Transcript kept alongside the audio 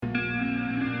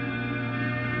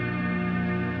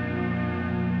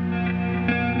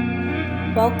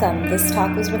Welcome. This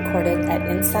talk was recorded at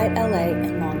Insight LA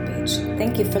in Long Beach.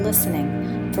 Thank you for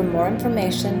listening. For more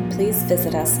information, please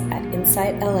visit us at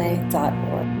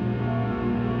insightla.org.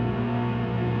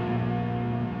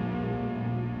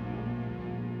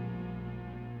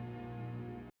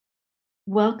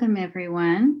 Welcome,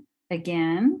 everyone,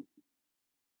 again.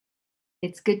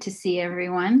 It's good to see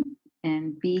everyone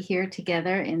and be here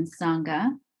together in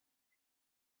Sangha.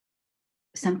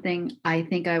 Something I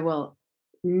think I will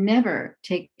never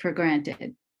take for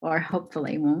granted, or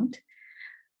hopefully won't.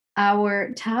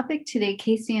 Our topic today,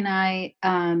 Casey and I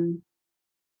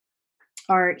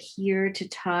are here to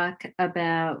talk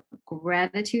about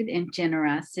gratitude and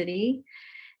generosity,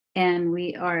 and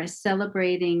we are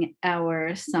celebrating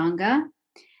our Sangha.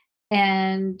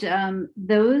 And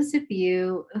those of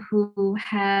you who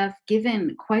have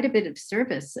given quite a bit of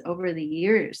service over the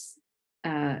years,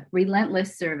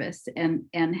 relentless service, and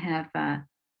have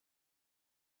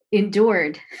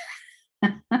endured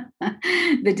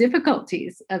the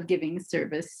difficulties of giving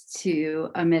service to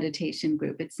a meditation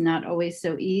group. It's not always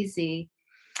so easy.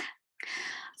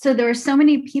 So there are so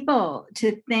many people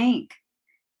to thank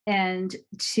and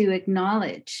to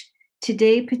acknowledge.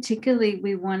 Today, particularly,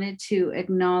 we wanted to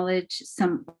acknowledge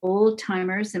some old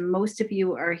timers, and most of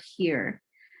you are here,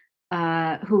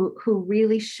 who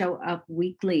really show up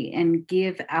weekly and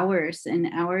give hours and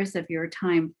hours of your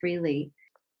time freely.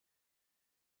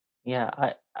 Yeah,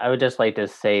 I would just like to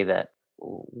say that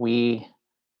we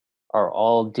are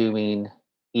all doing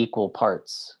equal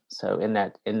parts. So in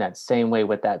that same way,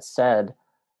 with that said,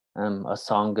 a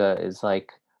sangha is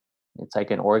like it's like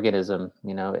an organism.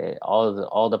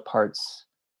 All the parts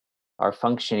are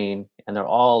functioning, and they're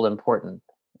all important.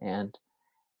 And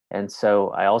so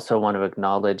I also want to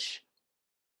acknowledge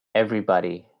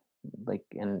everybody, like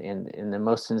in the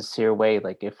most sincere way.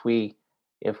 Like if we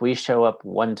show up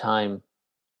one time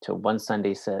to one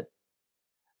Sunday sit,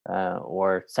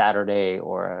 or Saturday,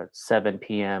 or a 7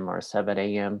 p.m. or 7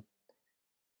 a.m.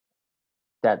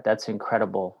 That's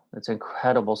incredible. It's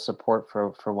incredible support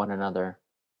for one another.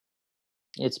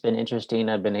 It's been interesting.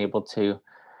 I've been able to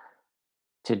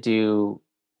do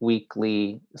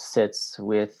weekly sits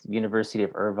with University of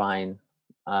Irvine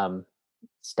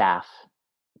staff,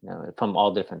 from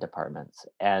all different departments,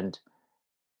 and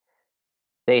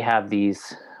they have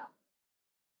these.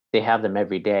 They have them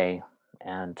every day,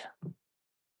 and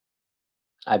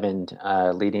I've been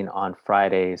leading on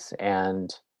Fridays, and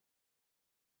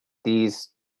these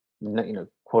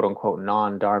quote unquote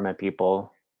non-dharma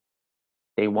people,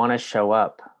 they want to show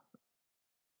up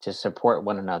to support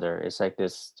one another. It's like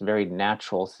this very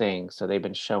natural thing, so they've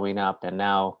been showing up. And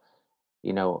now,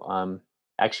 you know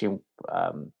actually,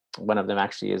 one of them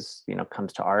actually is,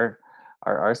 comes to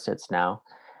our sits now.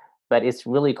 But it's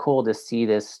really cool to see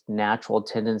this natural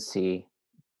tendency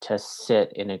to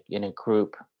sit in a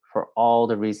group for all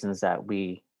the reasons that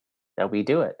we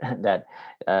do it. That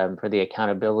For the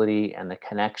accountability and the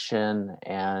connection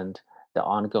and the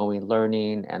ongoing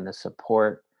learning and the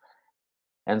support.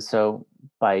 And so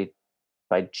by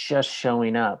just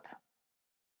showing up,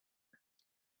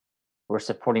 we're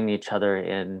supporting each other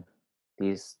in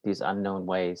these unknown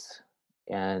ways.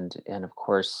 And of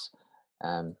course,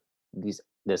 these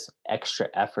this extra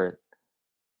effort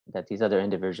that these other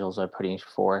individuals are putting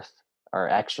forth are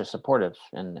extra supportive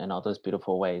in all those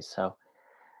beautiful ways. So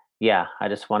yeah, I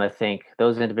just want to thank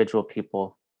those individual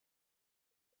people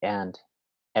and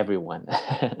everyone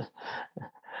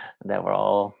that we're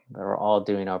all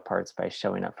doing our parts by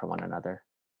showing up for one another.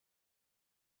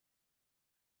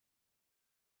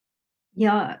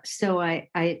 Yeah, so I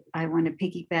want to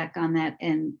piggyback on that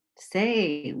and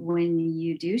say, when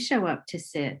you do show up to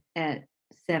sit at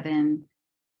 7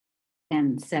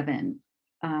 and 7,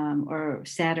 or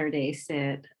Saturday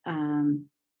sit,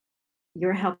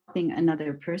 you're helping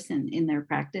another person in their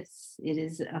practice. It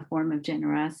is a form of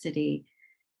generosity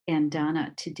and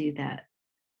dana to do that.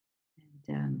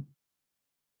 And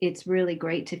it's really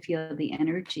great to feel the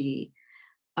energy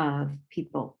of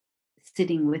people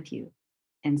sitting with you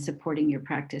and supporting your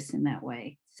practice in that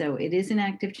way. So it is an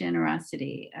act of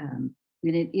generosity, and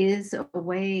it is a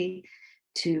way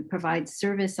to provide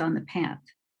service on the path,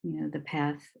 the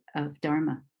path of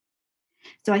Dharma.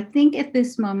 So I think at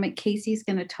this moment, Casey's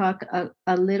going to talk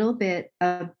a little bit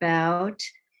about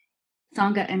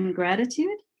Sangha and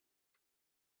gratitude.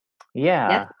 Yeah,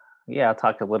 Yes. yeah, I'll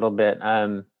talk a little bit.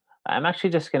 I'm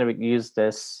actually just going to use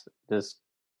this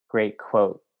great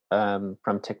quote from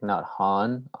Thich Nhat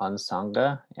Hanh on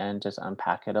Sangha and just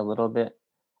unpack it a little bit.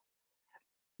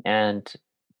 And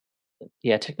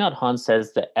yeah, Thich Nhat Hanh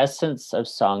says the essence of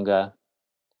Sangha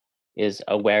is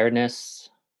awareness,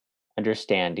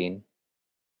 understanding,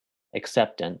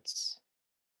 acceptance,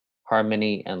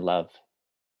 harmony, and love.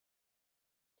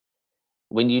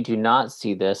 When you do not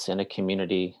see this in a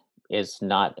community, it's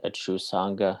not a true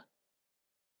Sangha,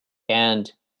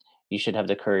 and you should have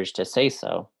the courage to say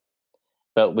so.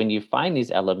 But when you find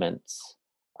these elements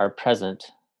are present,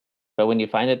 but when you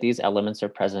find that these elements are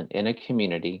present in a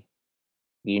community,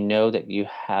 you know that you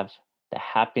have the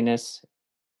happiness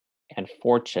and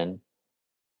fortune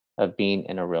of being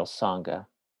in a real Sangha.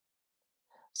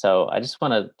 So I just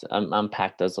want to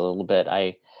unpack those a little bit.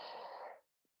 I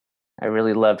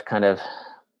really loved kind of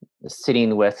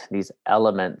sitting with these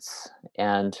elements,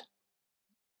 and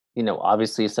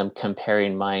obviously some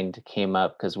comparing mind came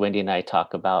up because Wendy and I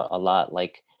talk about a lot,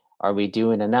 like, are we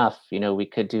doing enough? We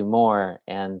could do more,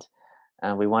 and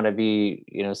we want to be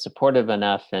supportive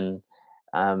enough,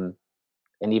 um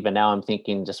and even now I'm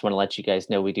thinking, just want to let you guys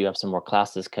know we do have some more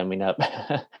classes coming up.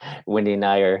 Wendy and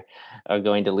I are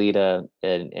going to lead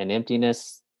an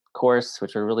emptiness course,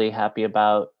 which we're really happy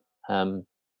about.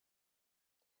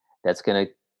 That's going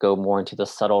to go more into the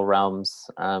subtle realms.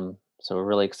 So we're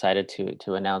really excited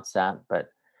to announce that.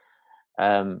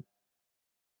 Um,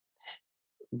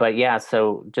 but yeah,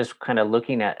 so just kind of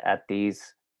looking at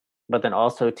these, but then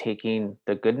also taking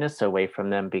the goodness away from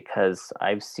them, because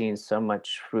I've seen so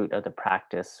much fruit of the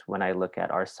practice when I look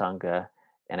at our Sangha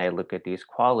and I look at these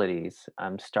qualities.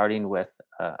 Starting with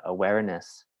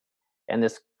awareness. And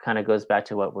this kind of goes back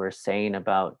to what we're saying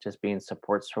about just being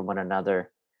supports for one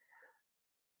another.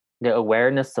 The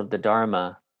awareness of the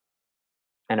Dharma.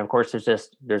 And of course,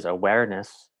 there's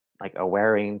awareness, like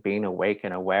awareing, being awake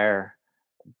and aware.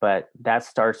 But that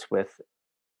starts with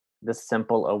the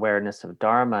simple awareness of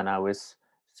Dharma. And I was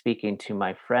speaking to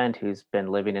my friend who's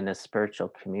been living in a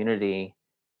spiritual community,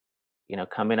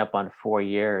 coming up on 4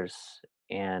 years,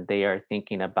 and they are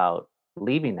thinking about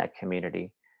leaving that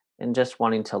community and just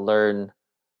wanting to learn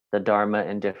the Dharma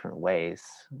in different ways.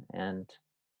 And,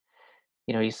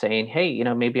 he's saying, hey,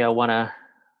 maybe I want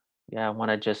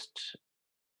to just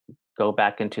go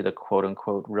back into the quote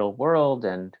unquote real world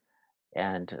and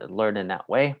learn in that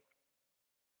way.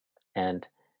 And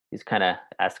he's kind of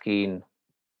asking,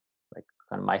 like,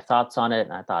 kind of my thoughts on it.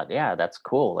 And I thought, yeah, that's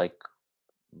cool. Like,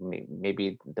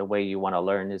 maybe the way you want to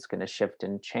learn is going to shift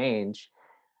and change,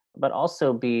 but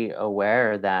also be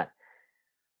aware that,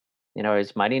 I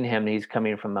was minding him, he's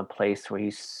coming from a place where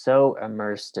he's so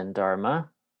immersed in Dharma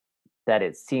that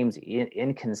it seems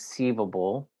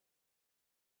inconceivable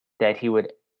that he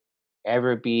would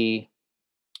ever be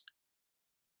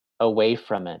away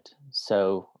from it.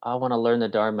 So I want to learn the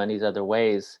Dharma in these other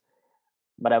ways.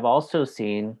 But I've also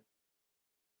seen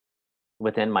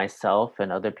within myself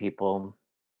and other people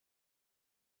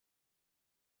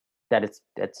that it's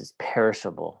just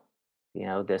perishable.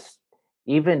 This,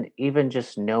 even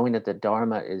just knowing that the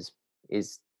Dharma is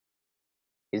is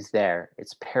there,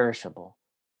 it's perishable.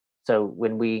 So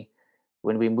when we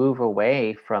move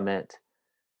away from it,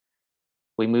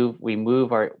 we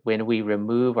move our when we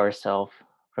remove ourselves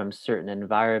from certain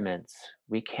environments,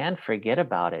 we can forget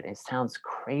about it. It sounds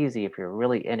crazy. If you're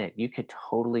really in it, you could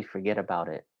totally forget about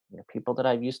it. People that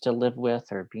I've used to live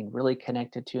with or being really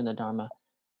connected to in the Dharma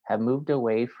have moved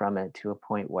away from it to a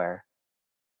point where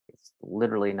it's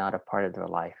literally not a part of their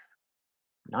life,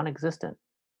 non-existent.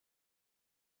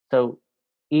 So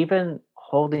even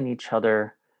holding each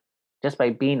other, just by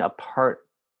being a part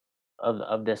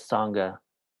of this Sangha,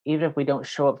 even if we don't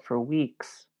show up for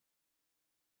weeks,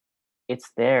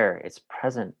 it's there, it's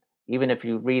present. Even if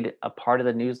you read a part of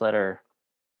the newsletter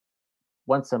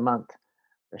once a month,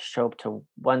 or show up to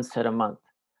one sit a month,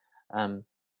 um,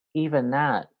 even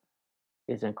that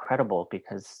is incredible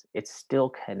because it's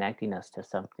still connecting us to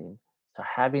something. So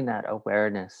having that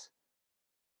awareness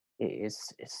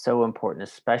is so important,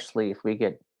 especially if we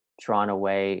get drawn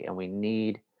away and we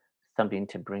need something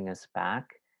to bring us back.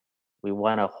 We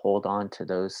want to hold on to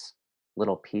those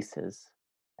little pieces.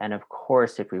 And of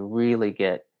course, if we really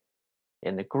get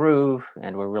in the groove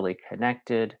and we're really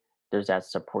connected, there's that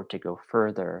support to go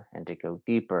further and to go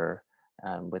deeper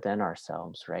within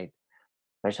ourselves, right?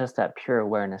 But it's just that pure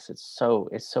awareness. It's so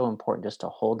important just to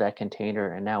hold that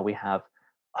container. And now we have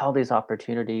all these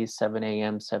opportunities: 7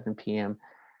 a.m., 7 p.m.,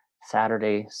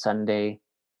 Saturday, Sunday.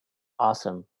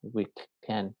 Awesome. We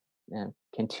can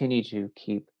continue to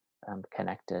keep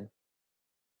connected.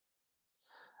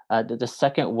 The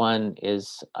second one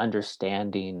is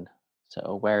understanding. So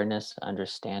awareness,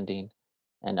 understanding.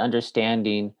 And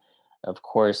understanding, of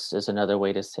course, is another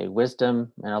way to say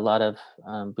wisdom in a lot of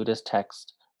Buddhist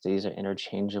texts. So these are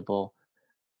interchangeable: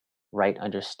 right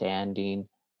understanding,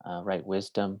 right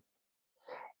wisdom.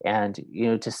 And,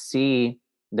 to see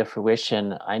the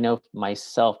fruition, I know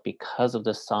myself because of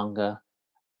the Sangha,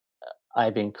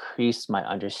 I've increased my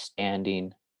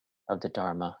understanding of the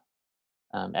Dharma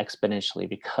exponentially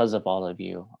because of all of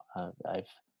you.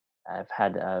 I've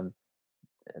had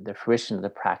the fruition of the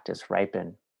practice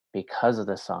ripen because of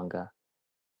the Sangha,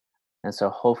 and so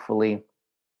hopefully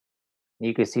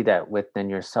you can see that within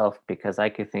yourself, because I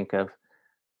could think of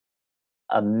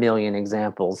a million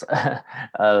examples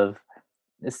of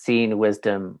seeing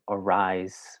wisdom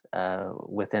arise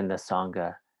within the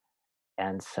Sangha.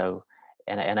 And so,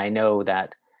 and I know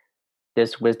that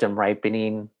this wisdom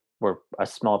ripening, we're a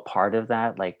small part of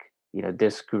that, like,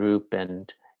 this group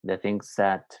and the things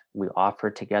that we offer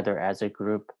together as a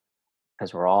group,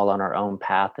 because we're all on our own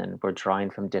path and we're drawing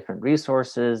from different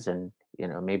resources and,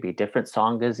 maybe different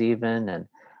sanghas even, and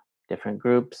different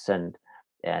groups, and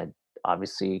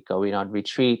obviously going on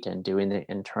retreat and doing the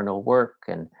internal work,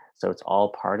 and so it's all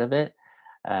part of it.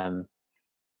 um,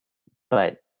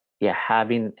 but yeah,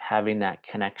 having that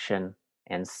connection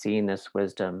and seeing this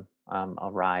wisdom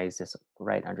arise, this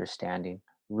right understanding,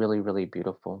 really really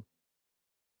beautiful.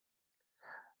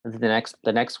 The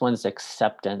next one's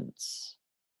acceptance.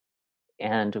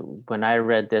 And when I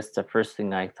read this, the first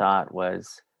thing I thought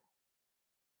was,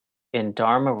 in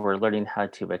Dharma we're learning how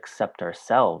to accept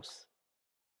ourselves,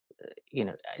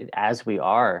 as we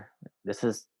are. This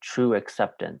is true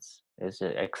acceptance, is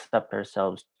to accept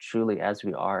ourselves truly as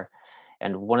we are.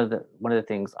 And one of the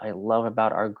things I love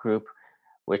about our group,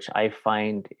 which I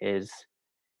find is,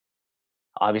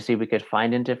 obviously we could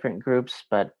find in different groups,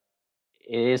 but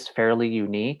it is fairly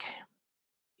unique,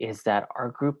 is that our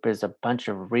group is a bunch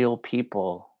of real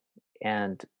people.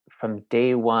 And from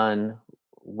day one,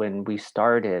 when we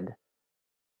started,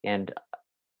 and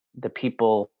the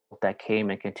people that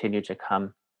came and continue to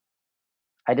come,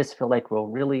 I just feel like we're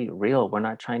really real. We're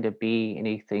not trying to be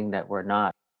anything that we're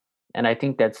not. And I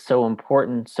think that's so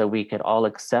important, so we could all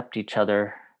accept each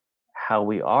other how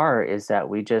we are, is that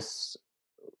we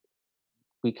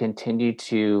continue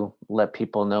to let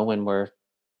people know when we're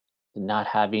not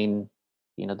having,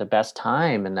 the best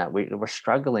time, and that we're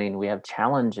struggling, we have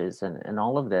challenges, and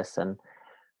all of this. And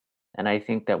I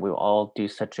think that we all do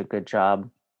such a good job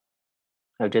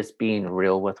of just being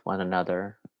real with one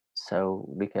another, so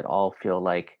we could all feel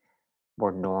like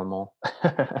we're normal.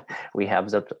 We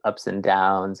have ups and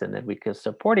downs, and then we can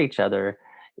support each other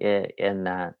in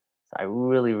that. So I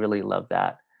really, really love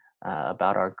that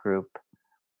about our group.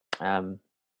 Um,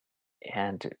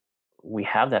 and we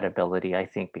have that ability, I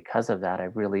think, because of that.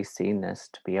 I've really seen this,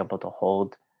 to be able to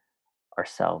hold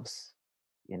ourselves,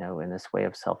 in this way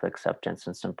of self acceptance,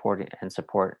 and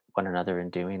support one another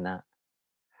in doing that.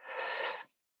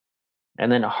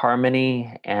 And then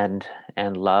harmony and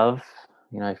love,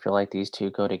 I feel like these two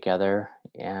go together,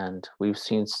 and we've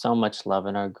seen so much love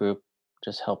in our group,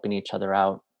 just helping each other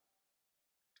out,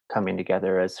 coming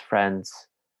together as friends,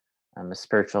 as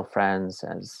spiritual friends,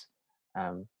 as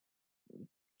um,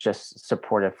 just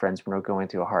supportive friends when we're going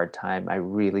through a hard time. I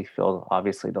really feel,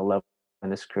 obviously, the love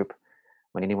in this group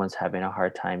when anyone's having a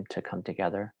hard time, to come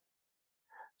together.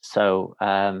 So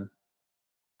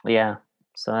yeah,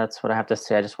 so that's what I have to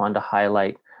say. I just wanted to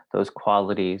highlight those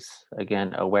qualities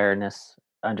again: awareness,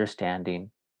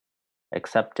 understanding,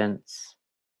 acceptance,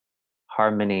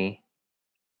 harmony,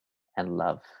 and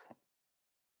love.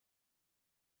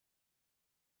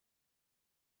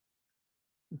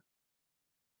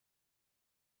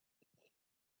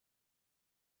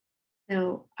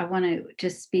 So I want to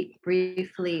just speak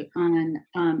briefly on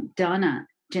dana,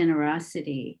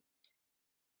 generosity,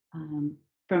 um,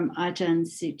 from Ajahn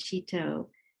Suchito.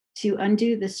 To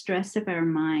undo the stress of our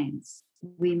minds,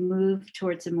 we move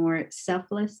towards a more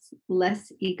selfless,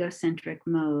 less egocentric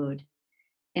mode,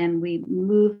 and we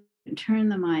turn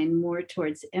the mind more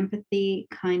towards empathy,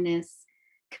 kindness,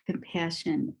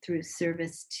 compassion through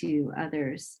service to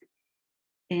others.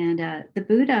 And the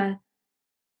Buddha,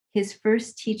 his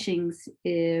first teachings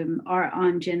are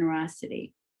on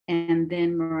generosity and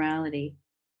then morality.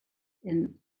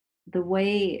 And the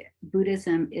way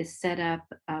Buddhism is set up,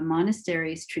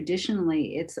 monasteries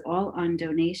traditionally, it's all on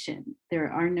donation.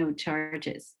 There are no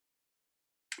charges.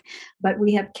 But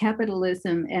we have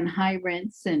capitalism and high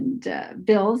rents and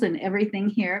bills and everything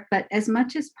here. But as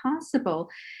much as possible,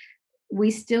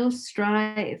 we still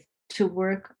strive to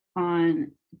work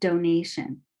on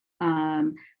donation,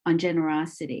 on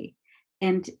generosity.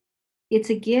 And it's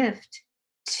a gift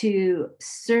to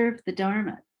serve the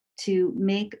Dharma, to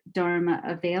make Dharma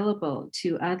available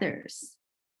to others.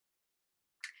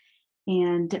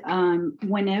 And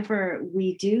whenever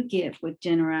we do give with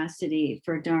generosity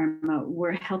for Dharma,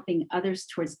 we're helping others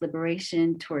towards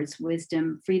liberation, towards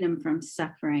wisdom, freedom from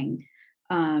suffering,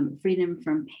 freedom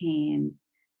from pain,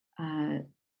 uh,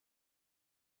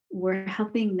 we're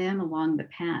helping them along the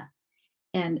path.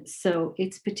 And so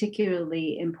it's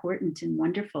particularly important and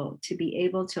wonderful to be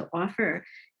able to offer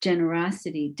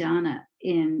generosity, dana,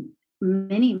 in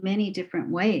many, many different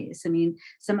ways. I mean,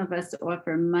 some of us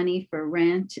offer money for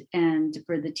rent and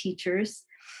for the teachers.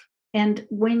 And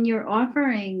when you're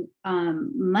offering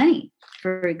money,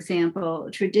 for example,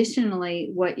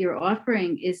 traditionally, what you're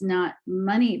offering is not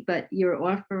money, but you're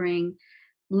offering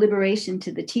liberation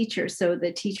to the teacher so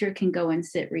the teacher can go and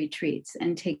sit retreats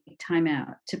and take time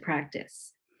out to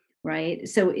practice, right?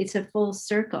 So it's a full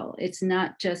circle. It's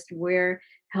not just we're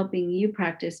helping you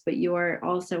practice, but you are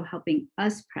also helping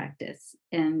us practice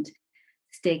and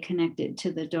stay connected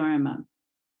to the dharma.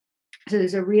 So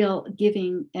there's a real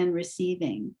giving and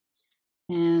receiving.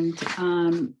 And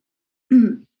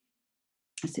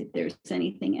let's see if there's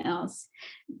anything else.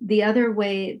 The other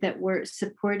way that we're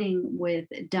supporting with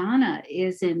dana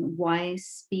is in wise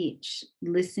speech,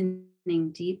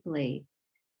 listening deeply,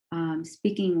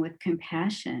 speaking with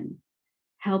compassion,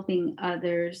 helping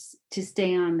others to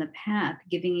stay on the path,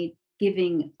 giving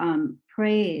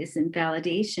praise and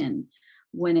validation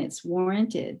when it's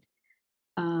warranted,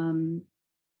 um,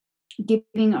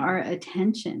 giving our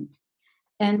attention,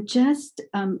 and just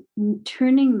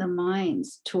turning the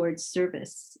minds towards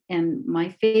service. And my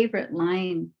favorite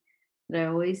line that I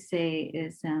always say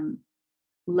is,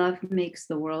 love makes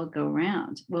the world go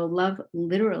round. Well, love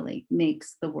literally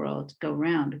makes the world go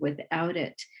round. Without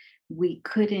it, we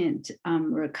couldn't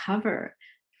recover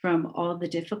from all the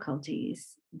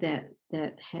difficulties that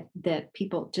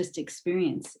people just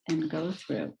experience and go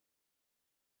through.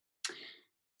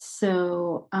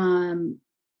 So,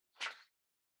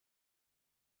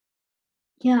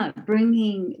 yeah,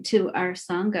 bringing to our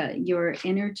Sangha your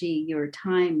energy, your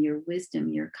time, your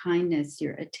wisdom, your kindness,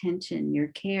 your attention, your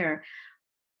care.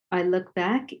 I look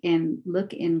back and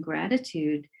look in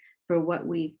gratitude for what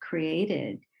we've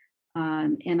created.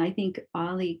 And I think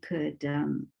Ollie could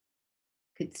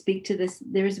speak to this.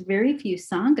 There's very few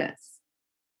Sanghas,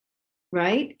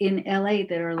 right, in LA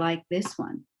that are like this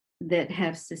one, that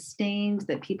have sustained,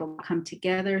 that people come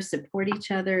together, support each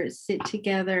other, sit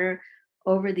together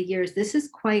over the years. This is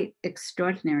quite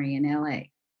extraordinary in LA.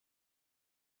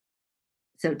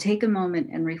 So take a moment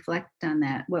and reflect on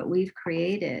that. What we've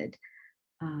created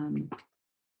um,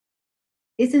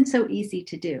 isn't so easy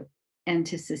to do and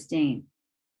to sustain.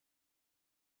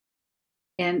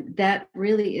 And that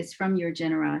really is from your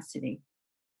generosity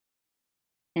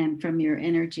and from your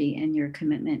energy and your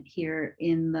commitment here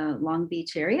in the Long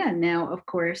Beach area. And now, of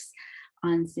course,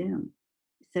 on Zoom.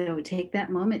 So take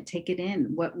that moment, take it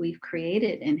in, what we've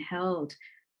created and held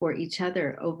for each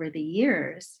other over the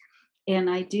years. And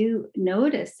I do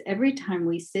notice every time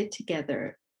we sit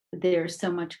together, there's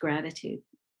so much gratitude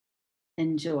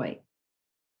and joy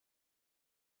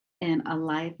and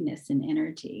aliveness and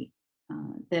energy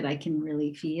that I can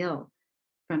really feel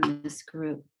from this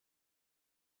group.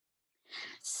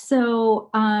 So,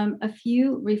 a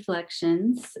few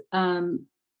reflections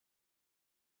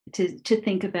to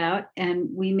think about, and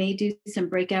we may do some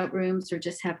breakout rooms or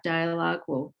just have dialogue.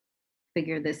 We'll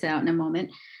figure this out in a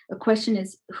moment. A question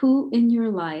is, who in your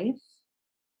life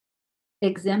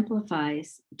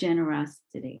exemplifies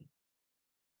generosity?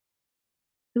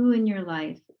 Who in your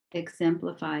life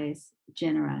exemplifies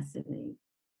generosity?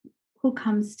 Who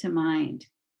comes to mind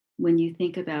when you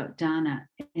think about dana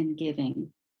and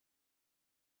giving?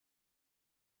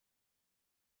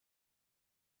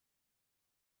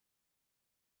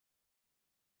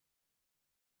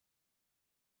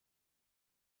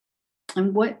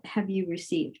 And what have you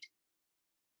received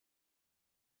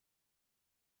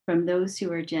from those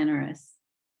who are generous?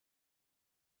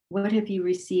 What have you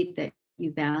received that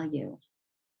you value?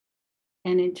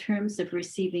 And in terms of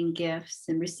receiving gifts,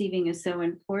 and receiving is so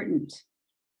important,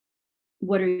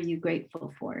 what are you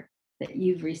grateful for that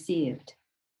you've received?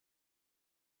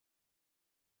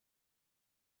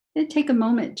 And take a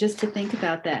moment just to think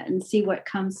about that and see what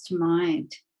comes to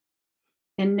mind.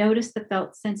 And notice the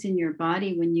felt sense in your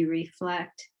body when you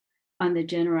reflect on the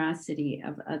generosity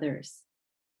of others.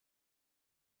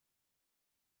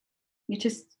 It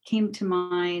just came to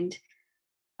mind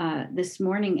this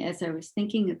morning as I was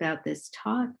thinking about this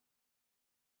talk,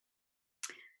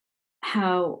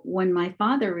 how when my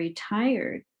father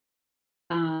retired,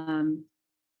 um,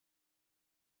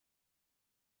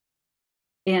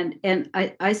 and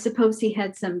I suppose he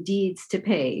had some deeds to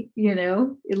pay, he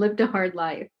lived a hard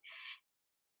life.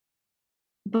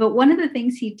 But one of the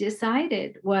things he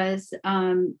decided was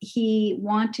he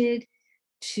wanted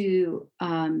to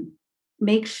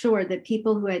make sure that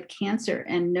people who had cancer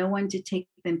and no one to take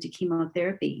them to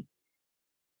chemotherapy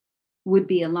would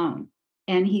be alone.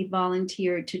 And he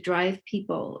volunteered to drive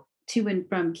people to and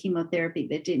from chemotherapy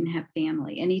that didn't have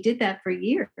family. And he did that for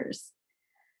years.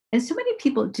 And so many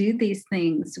people do these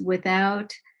things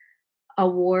without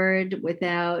award,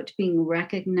 without being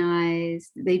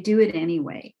recognized. They do it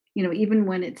anyway. Even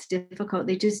when it's difficult,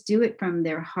 they just do it from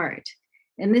their heart.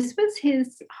 And this was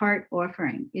his heart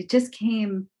offering. It just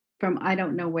came from I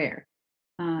don't know where,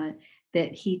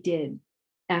 that he did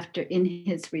after in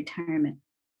his retirement.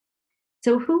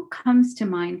 So, who comes to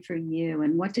mind for you,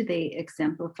 and what do they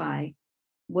exemplify?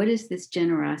 What is this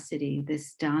generosity,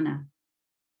 this dana?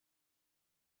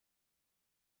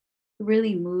 It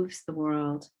really moves the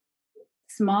world,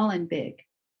 small and big,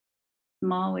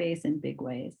 small ways and big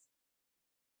ways.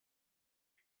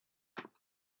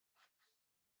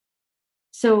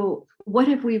 So, what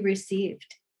have we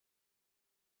received?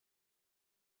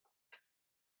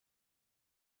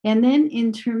 And then,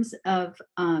 in terms of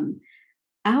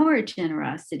our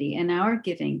generosity and our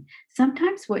giving,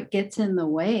 sometimes what gets in the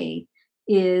way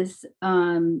is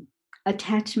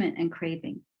attachment and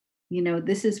craving.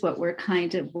 This is what we're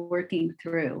kind of working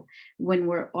through when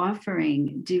we're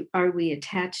offering. Are we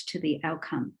attached to the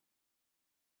outcome?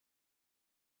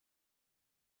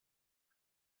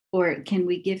 Or can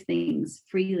we give things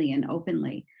freely and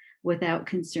openly without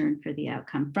concern for the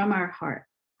outcome from our heart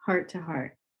to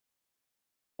heart,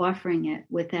 offering it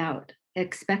without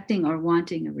expecting or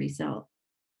wanting a result?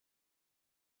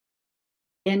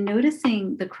 And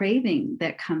noticing the craving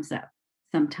that comes up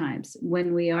sometimes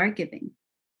when we are giving.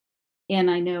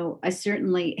 And I know I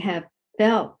certainly have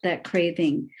felt that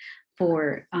craving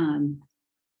for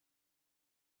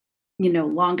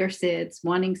longer sits,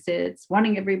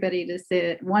 wanting everybody to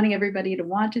sit, wanting everybody to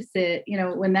want to sit.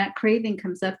 When that craving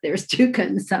comes up, there's dukkha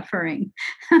and suffering.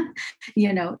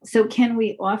 So can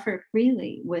we offer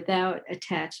freely without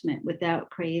attachment, without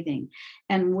craving?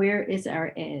 And where is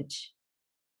our edge?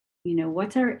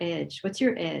 What's our edge? What's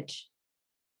your edge?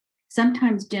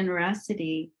 Sometimes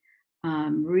generosity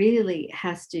really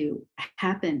has to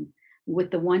happen with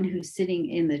the one who's sitting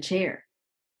in the chair.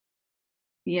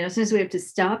 Since we have to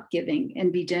stop giving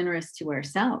and be generous to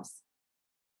ourselves,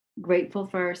 grateful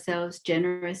for ourselves,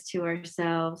 generous to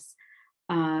ourselves,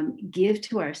 give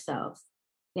to ourselves.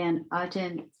 And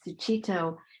Ajahn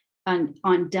Sucitto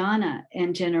on dana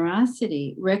and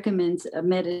generosity recommends a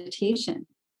meditation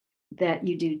that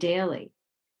you do daily.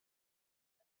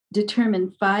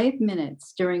 Determine 5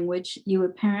 minutes during which you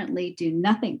apparently do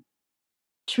nothing.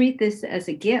 Treat this as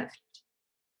a gift,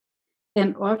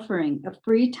 an offering, a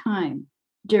free time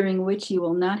during which you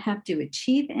will not have to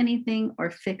achieve anything or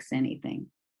fix anything.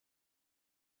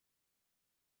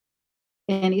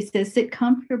 And he says, sit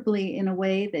comfortably in a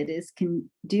way that is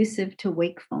conducive to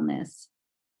wakefulness,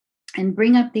 and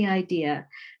bring up the idea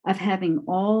of having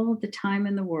all the time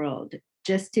in the world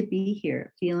just to be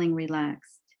here, feeling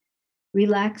relaxed.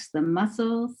 Relax the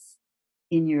muscles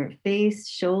in your face,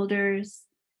 shoulders.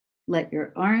 Let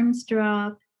your arms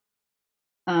drop.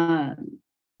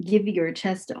 Give your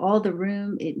chest all the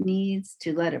room it needs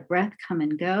to let a breath come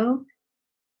and go.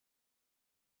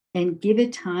 And give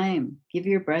it time. Give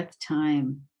your breath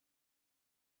time.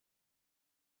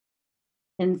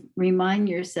 And remind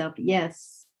yourself,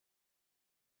 yes,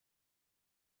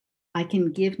 I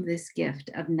can give this gift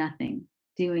of nothing,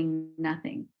 doing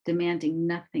nothing, demanding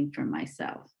nothing from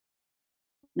myself,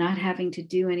 not having to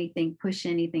do anything, push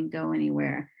anything, go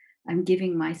anywhere. I'm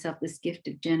giving myself this gift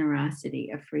of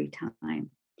generosity, of free time.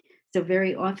 So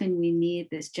very often we need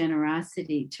this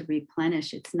generosity to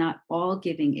replenish. It's not all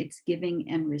giving, it's giving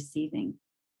and receiving,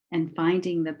 and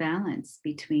finding the balance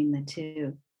between the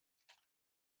two.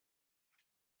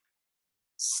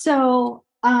 So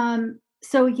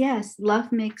yes,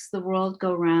 love makes the world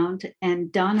go round, and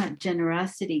dana,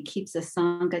 generosity, keeps a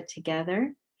sangha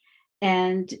together.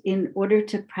 And in order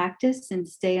to practice and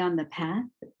stay on the path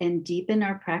and deepen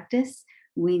our practice,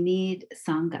 we need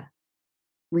sangha.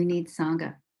 We need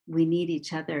sangha. We need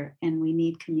each other, and we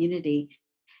need community.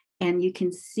 And you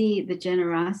can see the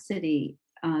generosity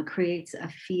creates a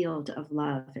field of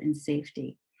love and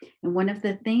safety. And one of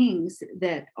the things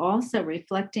that also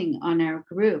reflecting on our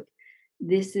group,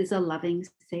 this is a loving,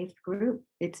 safe group.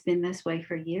 It's been this way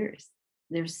for years.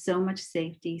 There's so much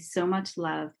safety, so much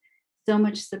love, so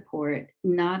much support,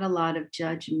 not a lot of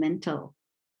judgmental,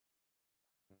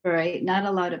 right? Not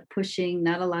a lot of pushing,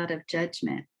 not a lot of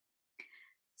judgment.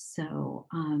 So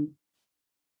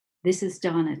this is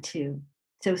dana too.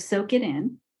 So soak it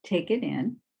in, take it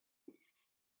in.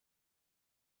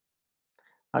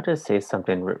 I'll just say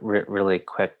something really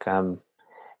quick.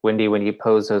 Wendy, when you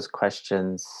pose those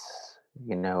questions,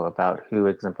 about who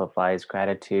exemplifies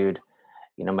gratitude,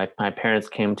 my parents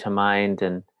came to mind,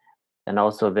 and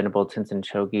also Venerable Tenzin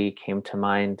Chogi came to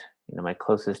mind, my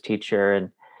closest teacher,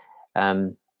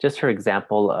 and just her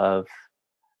example of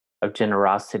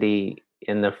generosity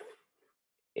and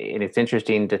it's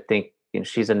interesting to think,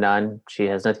 she's a nun, she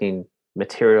has nothing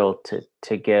material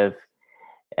to give,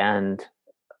 and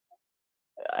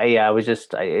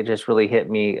it just really hit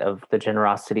me of the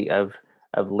generosity of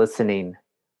listening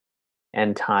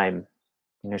and time.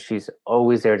 She's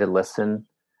always there to listen,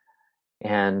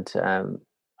 and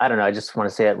I don't know. I just want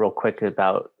to say it real quick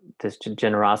about this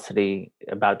generosity.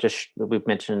 About just we've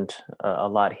mentioned a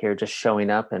lot here, just showing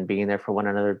up and being there for one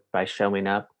another by showing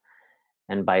up,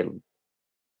 and by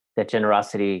that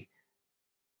generosity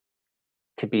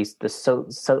could be so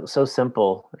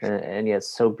simple and yet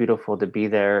so beautiful to be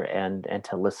there and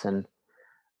to listen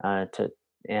to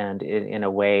and in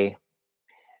a way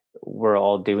we're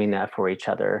all doing that for each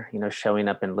other, showing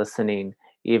up and listening,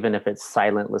 even if it's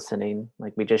silent listening,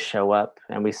 like we just show up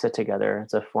and we sit together.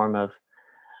 It's a form of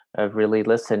really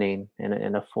listening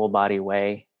in a full body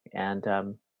way. And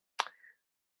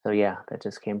so yeah, that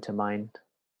just came to mind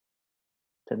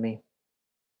to me.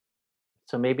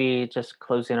 So maybe just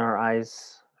closing our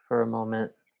eyes for a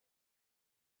moment.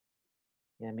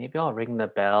 Yeah, maybe I'll ring the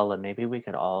bell and maybe we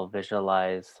could all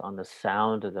visualize on the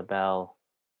sound of the bell.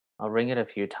 I'll ring it a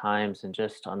few times, and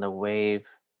just on the wave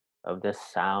of this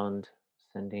sound,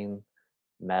 sending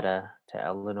metta to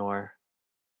Eleanor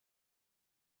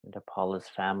and to Paula's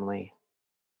family,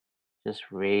 just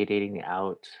radiating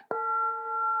out.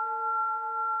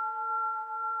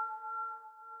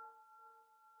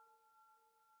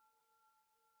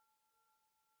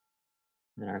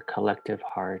 In our collective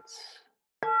hearts.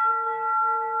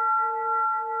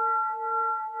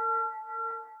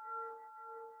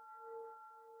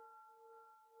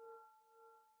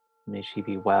 May she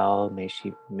be well, may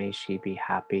she be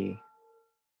happy.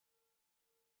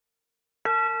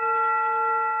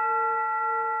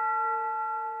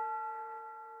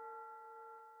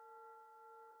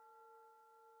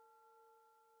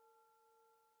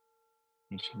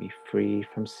 May she be free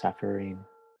from suffering.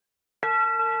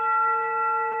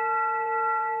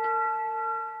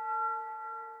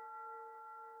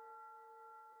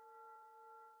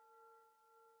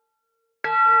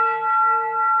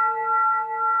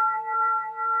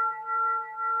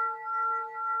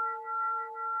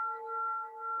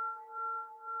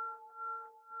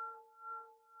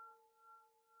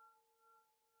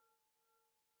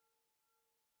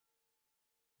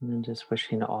 And then just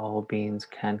wishing all beings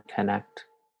can connect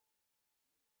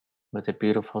with a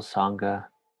beautiful Sangha.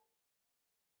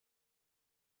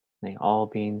 May all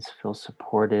beings feel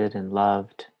supported and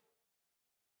loved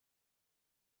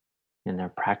in their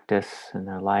practice, in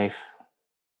their life.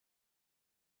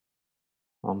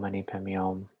 Om Mani Padme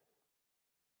Hum.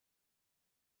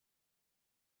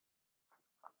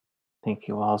 Thank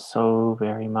you all so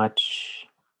very much.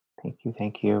 Thank you,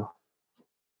 thank you.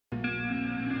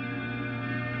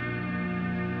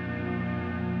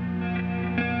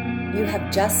 You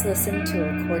have just listened to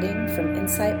a recording from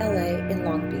Insight LA in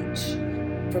Long Beach.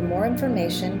 For more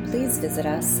information, please visit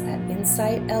us at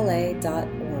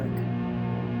insightla.org.